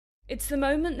It's the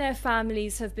moment their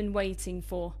families have been waiting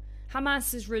for.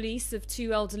 Hamas's release of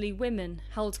 2 elderly women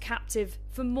held captive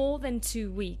for more than 2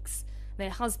 weeks. Their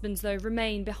husbands, though,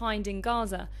 remain behind in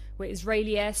Gaza, where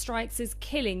Israeli airstrikes is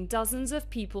killing dozens of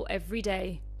people every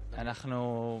day.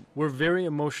 We're very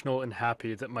emotional and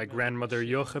happy that my grandmother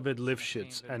Yocheved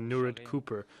Lifshitz and Nurit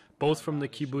Cooper, both from the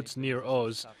kibbutz near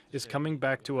Oz, is coming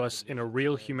back to us in a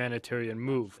real humanitarian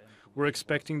move. We're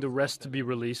expecting the rest to be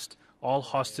released, all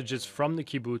hostages from the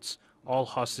kibbutz, all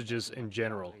hostages in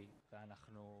general.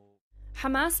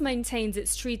 Hamas maintains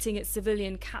it's treating its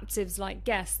civilian captives like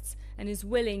guests and is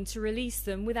willing to release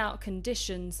them without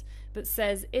conditions, but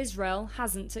says Israel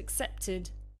hasn't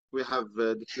accepted. We have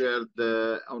declared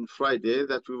on Friday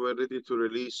that we were ready to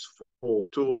release 2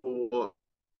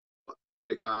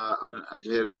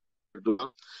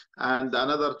 and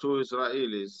another 2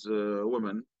 Israelis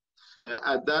women.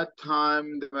 At that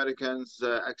time, the Americans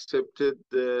accepted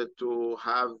to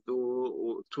have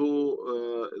those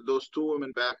 2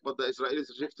 women back, but the Israelis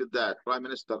rejected that. Prime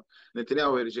Minister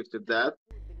Netanyahu rejected that.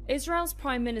 Israel's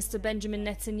Prime Minister Benjamin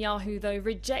Netanyahu, though,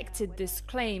 rejected this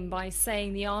claim by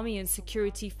saying the army and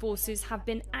security forces have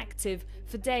been active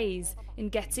for days in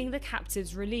getting the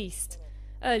captives released.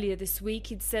 Earlier this week,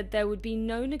 he'd said there would be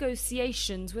no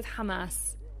negotiations with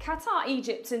Hamas. Qatar,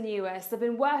 Egypt and the US have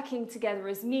been working together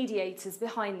as mediators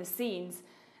behind the scenes.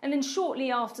 And then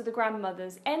shortly after the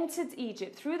grandmothers entered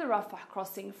Egypt through the Rafah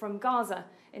crossing from Gaza,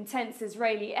 intense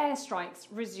Israeli airstrikes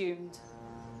resumed.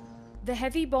 The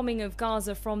heavy bombing of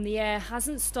Gaza from the air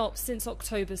hasn't stopped since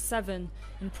October 7,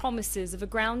 and promises of a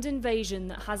ground invasion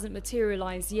that hasn't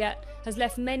materialized yet has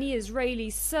left many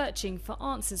Israelis searching for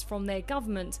answers from their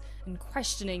government and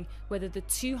questioning whether the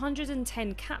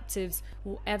 210 captives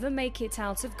will ever make it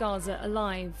out of Gaza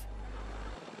alive.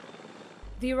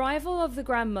 The arrival of the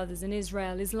grandmothers in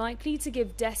Israel is likely to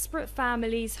give desperate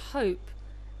families hope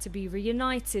to be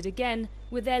reunited again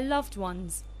with their loved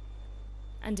ones.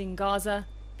 And in Gaza,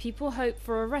 people hope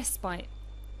for a respite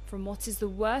from what is the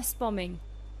worst bombing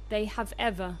they have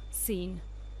ever seen.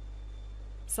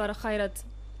 Sara, Khairat,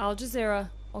 Al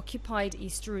Jazeera, occupied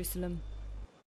East Jerusalem.